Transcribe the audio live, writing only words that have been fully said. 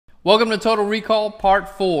Welcome to Total Recall Part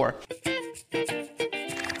 4.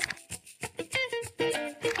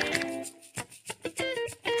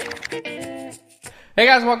 Hey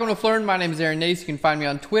guys, welcome to Phlearn. My name is Aaron Nace. You can find me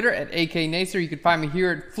on Twitter at AKNacer. You can find me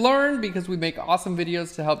here at Phlearn because we make awesome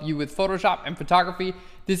videos to help you with Photoshop and photography.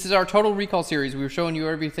 This is our Total Recall series. We're showing you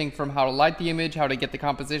everything from how to light the image, how to get the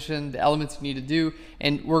composition, the elements you need to do,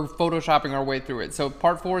 and we're Photoshopping our way through it. So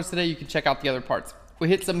Part 4 is today. You can check out the other parts. We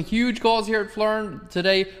hit some huge goals here at Phlearn.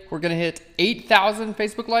 Today, we're gonna hit 8,000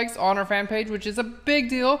 Facebook likes on our fan page, which is a big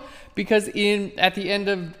deal because at the end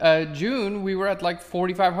of June, we were at like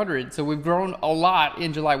 4,500. So we've grown a lot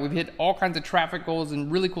in July. We've hit all kinds of traffic goals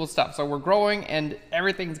and really cool stuff. So we're growing and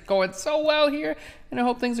everything's going so well here. And I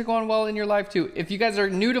hope things are going well in your life too. If you guys are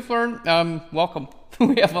new to Phlearn, welcome.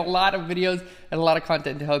 We have a lot of videos and a lot of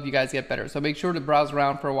content to help you guys get better. So make sure to browse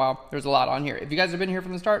around for a while. There's a lot on here. If you guys have been here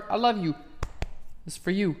from the start, I love you. This is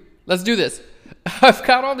for you. Let's do this. I've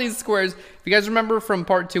got all these squares. If you guys remember from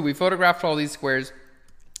part 2, we photographed all these squares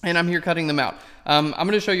and I'm here cutting them out. I'm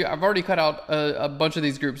going to show you, I've already cut out a bunch of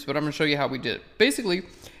these groups, but I'm going to show you how we did it. Basically,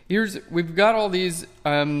 we've got all these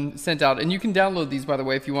sent out, and you can download these, by the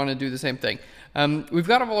way, if you want to do the same thing. We've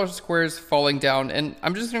got all our squares falling down, and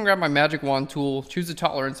I'm just going to grab my magic wand tool, choose a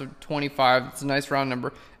tolerance of 25, it's a nice round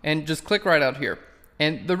number, and just click right out here.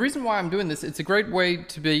 And the reason why I'm doing this, it's a great way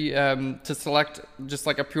to be to select just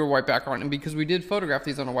like a pure white background. And because we did photograph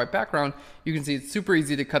these on a white background, you can see it's super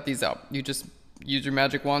easy to cut these out. You just use your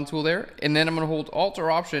magic wand tool there, and then I'm going to hold Alt or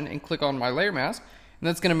Option and click on my layer mask, and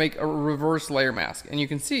that's going to make a reverse layer mask. And you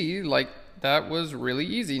can see like that was really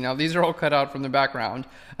easy. Now these are all cut out from the background.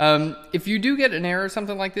 If you do get an error or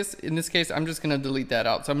something like this, in this case, I'm just going to delete that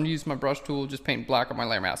out. So I'm going to use my brush tool, just paint black on my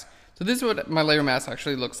layer mask. So this is what my layer mask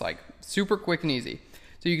actually looks like. Super quick and easy.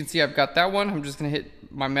 So you can see I've got that one. I'm just going to hit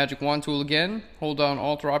my magic wand tool again, hold down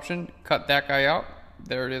Alt or Option, cut that guy out.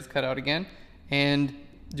 There it is, cut out again. And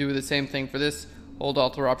do the same thing for this, hold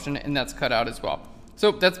Alt or Option, and that's cut out as well.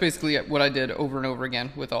 So that's basically what I did over and over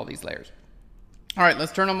again with all these layers. All right,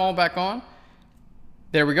 let's turn them all back on.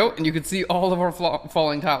 There we go, and you can see all of our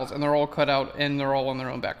falling tiles, and they're all cut out, and they're all on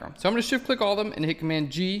their own background. So I'm going to shift-click all of them and hit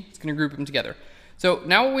Command G. It's going to group them together. So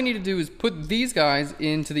now what we need to do is put these guys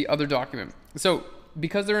into the other document. So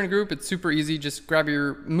because they're in a group, it's super easy. Just grab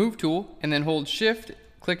your move tool and then hold shift,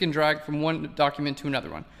 click and drag from one document to another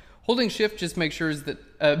one. Holding shift just makes sure that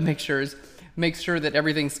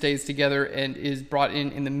everything stays together and is brought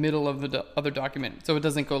in the middle of the other document, so it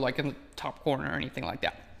doesn't go like in the top corner or anything like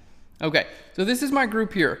that. Okay, so this is my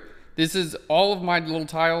group here. This is all of my little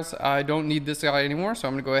tiles. I don't need this guy anymore, so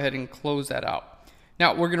I'm going to go ahead and close that out.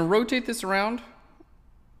 Now we're going to rotate this around.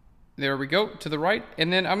 There we go, to the right,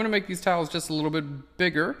 and then I'm going to make these tiles just a little bit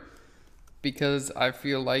bigger because I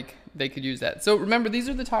feel like they could use that. So remember, these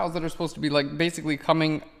are the tiles that are supposed to be like basically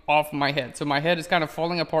coming off my head. So my head is kind of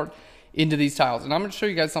falling apart into these tiles, and I'm going to show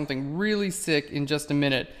you guys something really sick in just a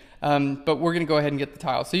minute. But we're going to go ahead and get the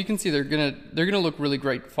tiles. So you can see they're gonna look really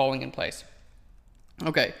great falling in place.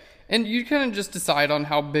 Okay, and you kind of just decide on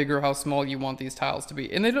how big or how small you want these tiles to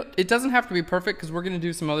be. And it doesn't have to be perfect because we're going to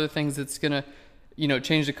do some other things that's going to, you know,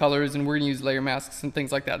 change the colors, and we're going to use layer masks and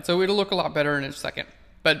things like that. So it'll look a lot better in a second.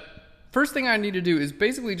 But first thing I need to do is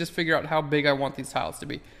basically just figure out how big I want these tiles to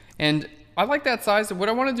be. And I like that size. So what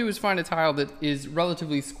I want to do is find a tile that is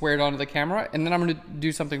relatively squared onto the camera, and then I'm going to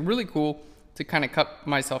do something really cool to kind of cut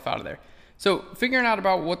myself out of there. So figuring out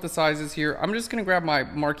about what the size is here, I'm just going to grab my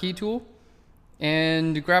marquee tool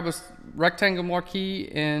and grab a rectangle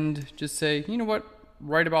marquee and just say, you know what,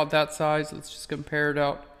 right about that size. Let's just compare it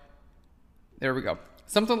out. There we go.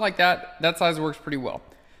 Something like that. That size works pretty well.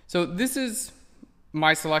 So this is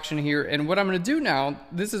my selection here, and what I'm going to do now,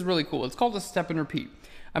 this is really cool. It's called a step and repeat.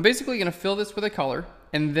 I'm basically going to fill this with a color,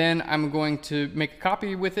 and then I'm going to make a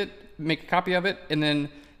copy of it, and then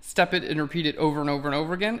step it and repeat it over and over and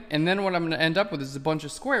over again. And then what I'm going to end up with is a bunch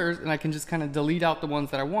of squares, and I can just kind of delete out the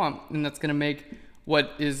ones that I want, and that's going to make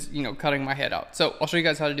what is, you know, cutting my head out. So I'll show you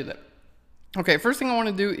guys how to do that. Okay, first thing I want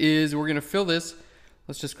to do is we're going to fill this.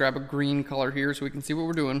 Let's just grab a green color here so we can see what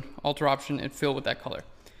we're doing. Alt or Option and fill with that color.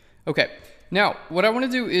 Okay, now what I want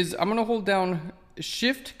to do is I'm going to hold down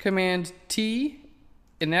Shift Command T,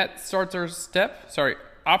 and that starts our step. Sorry,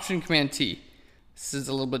 Option Command T. This is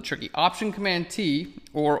a little bit tricky. Option Command T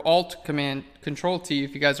or Alt Command Control T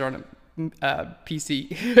if you guys are on a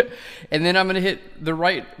PC. And then I'm going to hit the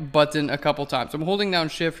right button a couple times. I'm holding down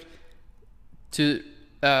Shift to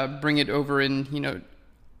bring it over in, you know,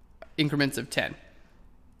 increments of 10.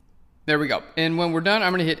 There we go. And when we're done,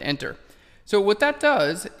 I'm going to hit Enter. So what that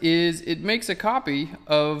does is it makes a copy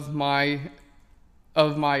of my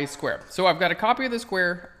square. So I've got a copy of the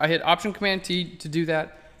square. I hit Option Command T to do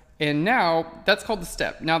that. And now that's called the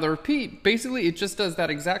step. Now the repeat, basically it just does that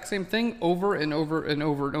exact same thing over and over and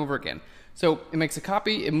over and over again. So it makes a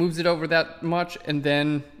copy, it moves it over that much, and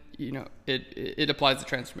then it applies the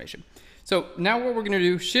transformation. So now what we're going to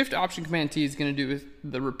do, Shift Option Command T is going to do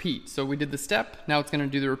the repeat. So we did the step, now it's going to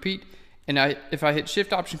do the repeat. And if I hit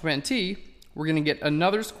Shift Option Command T, we're going to get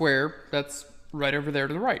another square that's right over there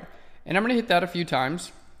to the right. And I'm going to hit that a few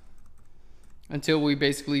times until we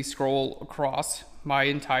basically scroll across my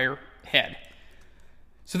entire head.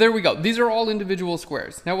 So there we go. These are all individual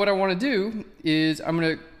squares. Now what I want to do is I'm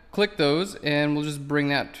going to click those and we'll just bring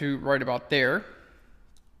that to right about there.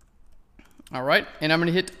 All right, and I'm going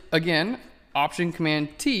to hit, again, Option Command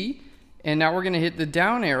T, and now we're going to hit the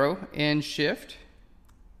down arrow and Shift.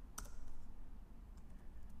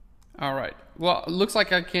 All right, well, it looks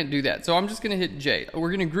like I can't do that, so I'm just going to hit J. We're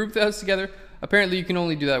going to group those together. Apparently, you can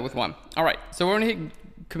only do that with one. All right, so we're going to hit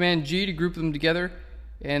Command G to group them together,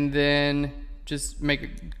 and then just make a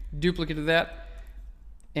duplicate of that,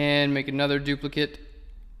 and make another duplicate.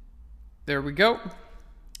 There we go,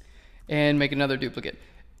 and make another duplicate.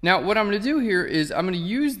 Now what I'm going to do here is I'm going to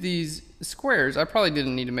use these squares. I probably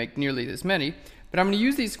didn't need to make nearly this many, but I'm going to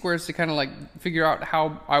use these squares to kind of like figure out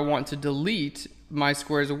how I want to delete my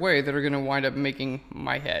squares away that are going to wind up making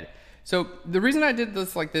my head. So the reason I did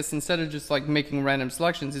this like this instead of just like making random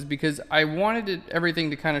selections is because I wanted everything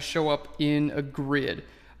to kind of show up in a grid.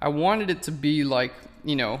 I wanted it to be like,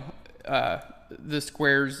 the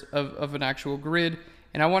squares of an actual grid,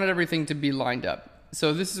 and I wanted everything to be lined up.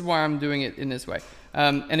 So this is why I'm doing it in this way.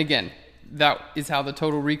 And again, that is how the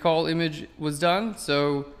total recall image was done.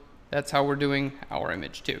 So that's how we're doing our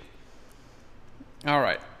image too. All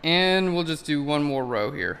right, and we'll just do one more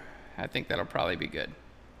row here. I think that'll probably be good.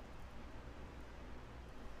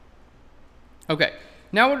 Okay,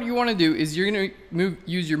 now what you want to do is you're going to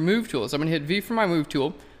use your move tool. So I'm going to hit V for my move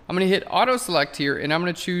tool. I'm going to hit auto select here, and I'm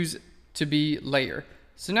going to choose to be layer.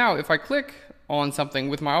 So now if I click on something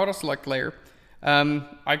with my auto select layer,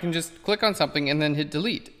 I can just click on something and then hit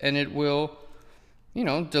delete, and it will,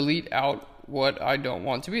 delete out what I don't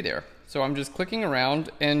want to be there. So I'm just clicking around,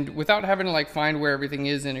 and without having to like find where everything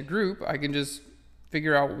is in a group, I can just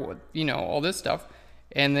figure out what, all this stuff,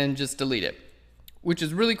 and then just delete it, which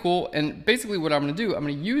is really cool. And basically what I'm going to do, I'm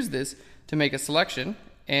going to use this to make a selection,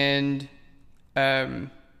 and there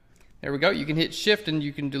we go. You can hit Shift and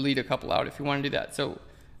you can delete a couple out if you want to do that. So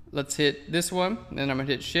let's hit this one, and then I'm going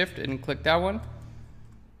to hit Shift and click that one.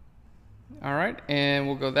 All right, and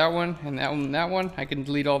we'll go that one and that one and that one. I can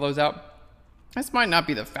delete all those out. This might not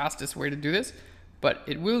be the fastest way to do this, but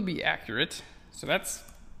it will be accurate. So that's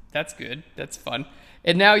good. That's fun.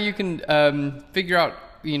 And now you can figure out,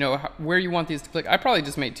 where you want these to click. I probably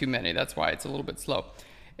just made too many. That's why it's a little bit slow.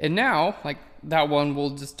 And now, like that one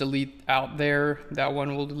will just delete out there. That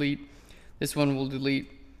one will delete. This one will delete.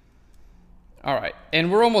 All right,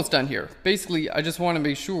 and we're almost done here. Basically, I just want to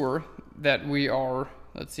be sure that we are,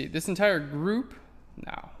 let's see, this entire group.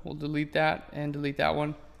 Now, we'll delete that and delete that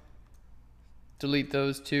one. Delete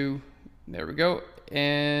those two. There we go.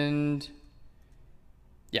 And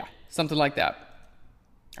yeah, something like that.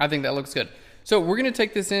 I think that looks good. So we're going to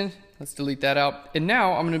take this in. Let's delete that out. And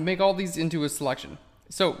now I'm going to make all these into a selection.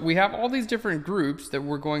 So we have all these different groups that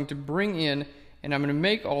we're going to bring in, and I'm going to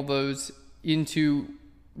make all those into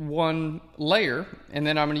one layer, and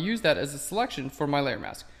then I'm going to use that as a selection for my layer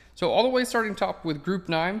mask. So all the way starting top with group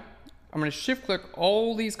 9, I'm going to shift click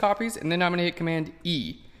all these copies, and then I'm going to hit Command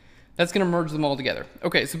E. That's going to merge them all together.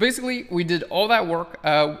 Okay, so basically we did all that work.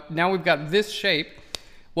 Now we've got this shape.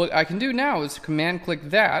 What I can do now is Command click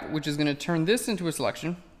that, which is going to turn this into a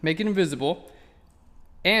selection, make it invisible,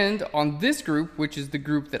 and on this group, which is the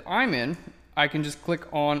group that I'm in, I can just click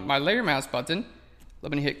on my layer mask button.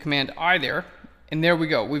 Let me hit Command I there. And there we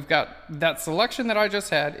go. We've got that selection that I just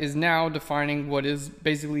had is now defining what is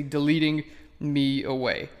basically deleting me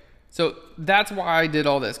away. So that's why I did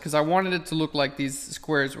all this, because I wanted it to look like these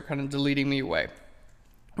squares were kind of deleting me away,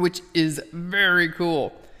 which is very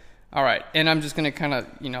cool. All right, and I'm just gonna kind of,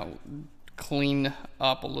 clean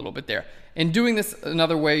up a little bit there. And doing this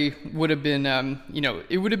another way would have been,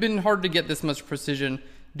 it would have been hard to get this much precision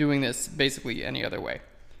doing this basically any other way.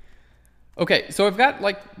 Okay, so I've got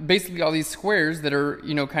like basically all these squares that are,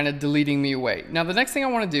 kind of deleting me away. Now the next thing I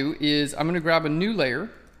want to do is I'm going to grab a new layer,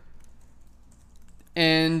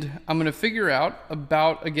 and I'm going to figure out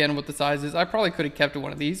about, again, what the size is. I probably could have kept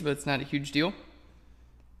one of these, but it's not a huge deal.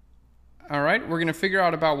 All right, we're going to figure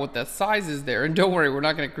out about what the size is there, and don't worry, we're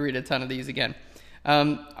not going to create a ton of these again.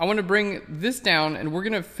 I want to bring this down, and we're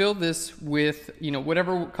going to fill this with,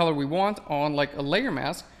 whatever color we want on like a layer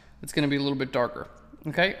mask that's going to be a little bit darker.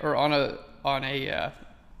 Okay, or on a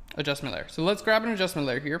adjustment layer. So let's grab an adjustment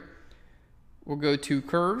layer here. We'll go to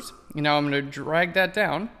curves, and now I'm going to drag that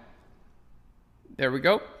down. There we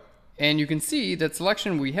go. And you can see that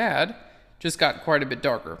selection we had just got quite a bit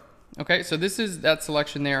darker. Okay, so this is that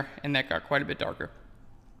selection there, and that got quite a bit darker.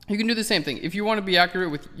 You can do the same thing. If you want to be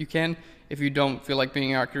accurate with, you can. If you don't feel like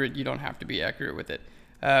being accurate, you don't have to be accurate with it.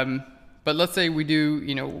 But let's say we do,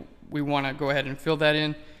 you know, we want to go ahead and fill that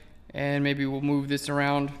in, and maybe we'll move this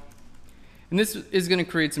around. And this is going to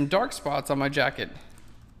create some dark spots on my jacket.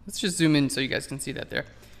 Let's just zoom in so you guys can see that there.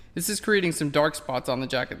 This is creating some dark spots on the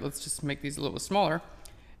jacket. Let's just make these a little smaller.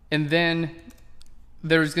 And then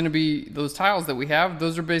there's going to be those tiles that we have.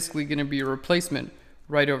 Those are basically going to be a replacement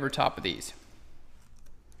right over top of these.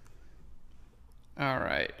 All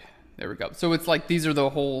right, there we go. So it's like these are the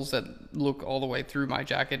holes that look all the way through my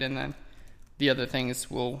jacket, and then the other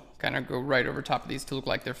things will kind of go right over top of these to look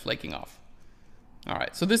like they're flaking off. All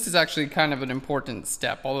right, so this is actually kind of an important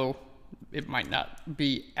step, although it might not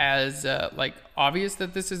be as like obvious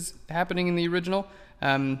that this is happening in the original.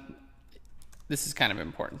 This is kind of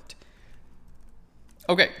important.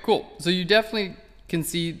 Okay, cool. So you definitely can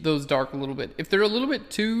see those dark a little bit. If they're a little bit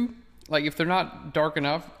too, like if they're not dark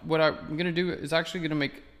enough, what I'm gonna do is actually gonna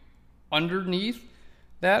make underneath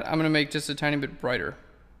that, I'm gonna make just a tiny bit brighter.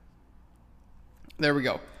 There we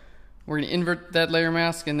go. We're gonna invert that layer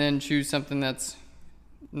mask and then choose something that's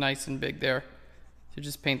nice and big there. So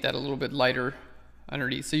just paint that a little bit lighter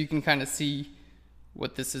underneath so you can kind of see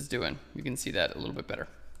what this is doing. You can see that a little bit better.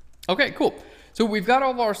 Okay, cool. So we've got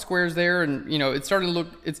all of our squares there, and you know, it's starting to look,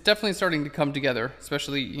 it's definitely starting to come together,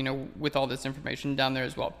 especially, you know, with all this information down there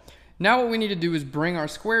as well. Now what we need to do is bring our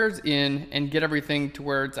squares in and get everything to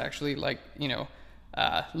where it's actually like, you know,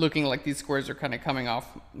 looking like these squares are kind of coming off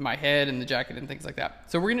my head and the jacket and things like that.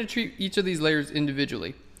 So we're going to treat each of these layers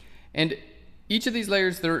individually. And each of these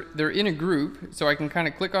layers, they're in a group, so I can kind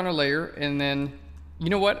of click on a layer, and then, you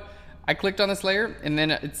know what? I clicked on this layer, and then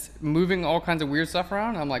it's moving all kinds of weird stuff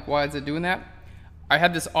around. I'm like, why is it doing that? I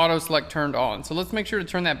had this auto select turned on, so let's make sure to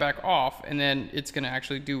turn that back off, and then it's going to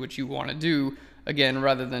actually do what you want to do again,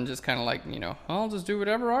 rather than just kind of like, you know, I'll just do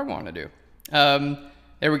whatever I want to do.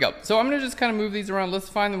 There we go. So I'm going to just kind of move these around. Let's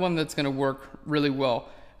find the one that's going to work really well.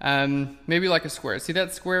 Maybe like a square. See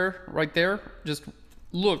that square right there? Just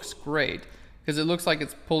looks great because it looks like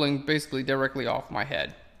it's pulling basically directly off my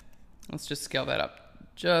head. Let's just scale that up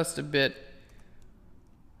just a bit.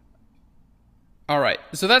 All right,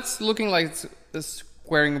 so that's looking like it's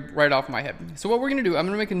squaring right off my head. So what we're gonna do, I'm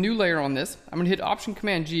gonna make a new layer on this. I'm gonna hit Option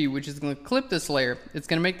Command G, which is gonna clip this layer. It's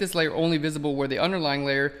gonna make this layer only visible where the underlying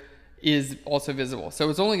layer is also visible. So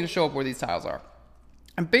it's only gonna show up where these tiles are.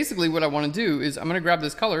 And basically what I wanna do is I'm gonna grab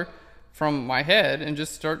this color from my head and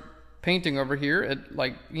just start painting over here at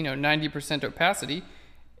like, you know, 90% opacity.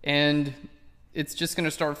 And it's just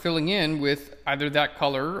gonna start filling in with either that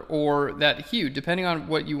color or that hue, depending on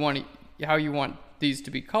what you want, how you want these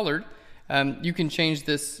to be colored. You can change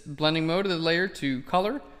this blending mode of the layer to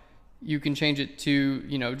color. You can change it to,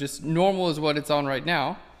 you know, just normal is what it's on right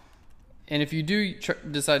now. And if you do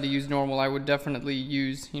decide to use normal, I would definitely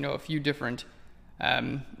use, you know, a few different,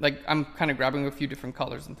 like I'm kind of grabbing a few different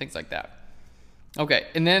colors and things like that. Okay,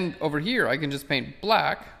 and then over here, I can just paint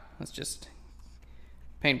black. Let's just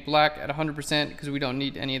paint black at 100% because we don't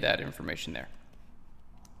need any of that information there.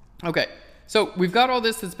 Okay. So we've got all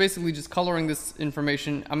this that's basically just coloring this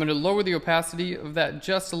information. I'm going to lower the opacity of that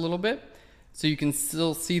just a little bit so you can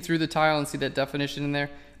still see through the tile and see that definition in there.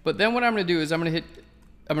 But then what I'm going to do is I'm going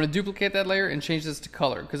to duplicate that layer and change this to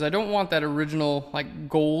color because I don't want that original like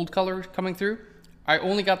gold color coming through. I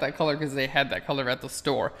only got that color because they had that color at the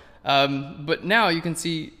store. But now you can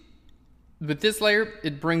see with this layer,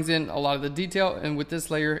 it brings in a lot of the detail, and with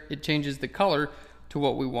this layer, it changes the color to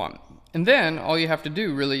what we want. And then all you have to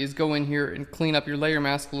do really is go in here and clean up your layer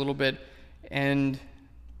mask a little bit. And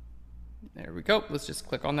there we go. Let's just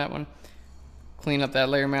click on that one. Clean up that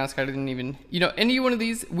layer mask. I didn't even, you know, any one of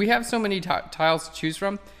these, we have so many tiles to choose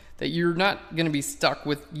from that you're not going to be stuck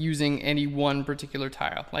with using any one particular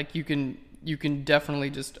tile. Like you can definitely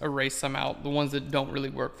just erase some out, the ones that don't really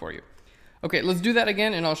work for you. Okay, let's do that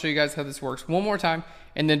again, and I'll show you guys how this works one more time.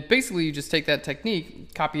 And then basically you just take that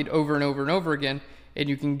technique, copy it over and over and over again, and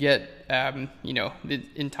you can get, you know, the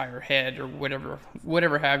entire head or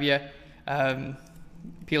whatever have you,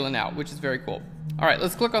 peeling out, which is very cool. All right,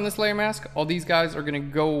 let's click on this layer mask. All these guys are gonna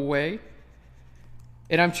go away.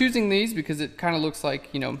 And I'm choosing these because it kind of looks like,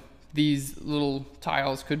 you know, these little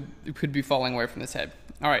tiles could be falling away from this head.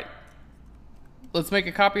 All right, let's make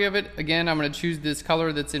a copy of it. Again, I'm gonna choose this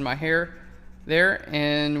color that's in my hair there,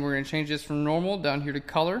 and we're gonna change this from normal down here to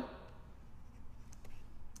color.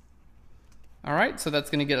 All right, so that's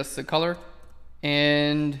gonna get us the color.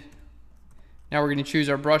 And now we're gonna choose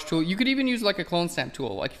our brush tool. You could even use like a clone stamp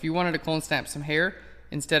tool. Like if you wanted to clone stamp some hair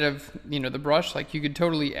instead of, you know, the brush, like you could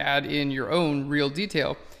totally add in your own real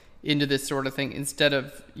detail into this sort of thing instead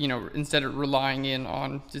of, you know, instead of relying in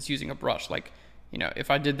on just using a brush. Like, you know,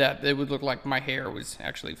 if I did that, it would look like my hair was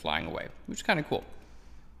actually flying away, which is kind of cool.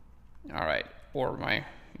 All right, or my,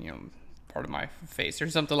 you know, part of my face or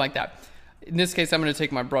something like that. In this case, I'm gonna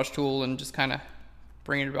take my brush tool and just kind of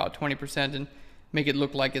bring it about 20% and make it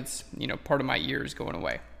look like it's, you know, part of my ears going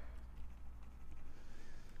away.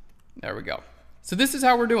 There we go. So this is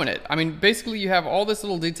how we're doing it. I mean, basically you have all this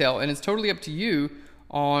little detail and it's totally up to you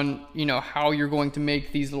on, you know, how you're going to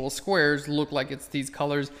make these little squares look like it's these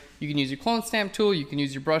colors. You can use your clone stamp tool, you can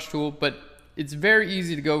use your brush tool, but it's very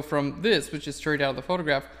easy to go from this, which is straight out of the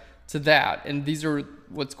photograph, to that. And these are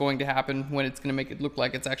what's going to happen when it's gonna make it look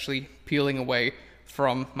like it's actually peeling away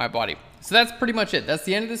from my body. So that's pretty much it. That's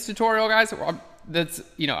the end of this tutorial, guys. That's,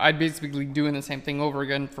 you know, I'd basically doing the same thing over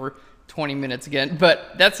again for 20 minutes again,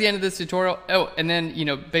 but that's the end of this tutorial. Oh, and then, you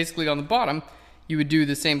know, basically on the bottom, you would do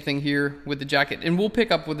the same thing here with the jacket, and we'll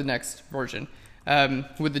pick up with the next version.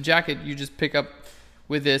 With the jacket, you just pick up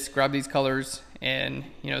with this, grab these colors, and,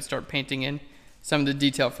 you know, start painting in some of the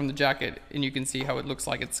detail from the jacket, and you can see how it looks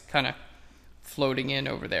like it's kind of floating in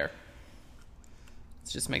over there.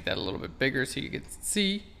 Let's just make that a little bit bigger so you can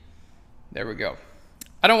see. There we go.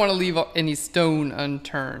 I don't want to leave any stone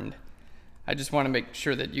unturned. I just want to make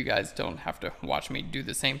sure that you guys don't have to watch me do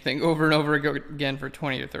the same thing over and over again for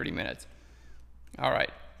 20 or 30 minutes. All right,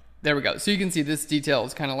 there we go. So you can see this detail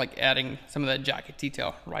is kind of like adding some of that jacket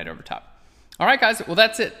detail right over top. All right, guys, well,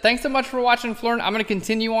 that's it. Thanks so much for watching Phlearn. I'm going to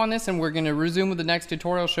continue on this, and we're going to resume with the next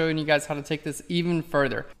tutorial showing you guys how to take this even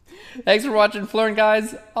further. Thanks for watching Phlearn,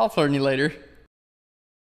 guys. I'll Phlearn you later.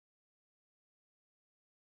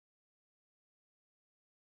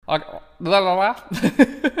 La la la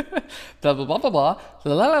blah blah blah blah blah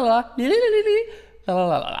la la la la la la la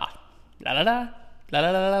la la la la la la la la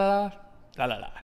la la la la.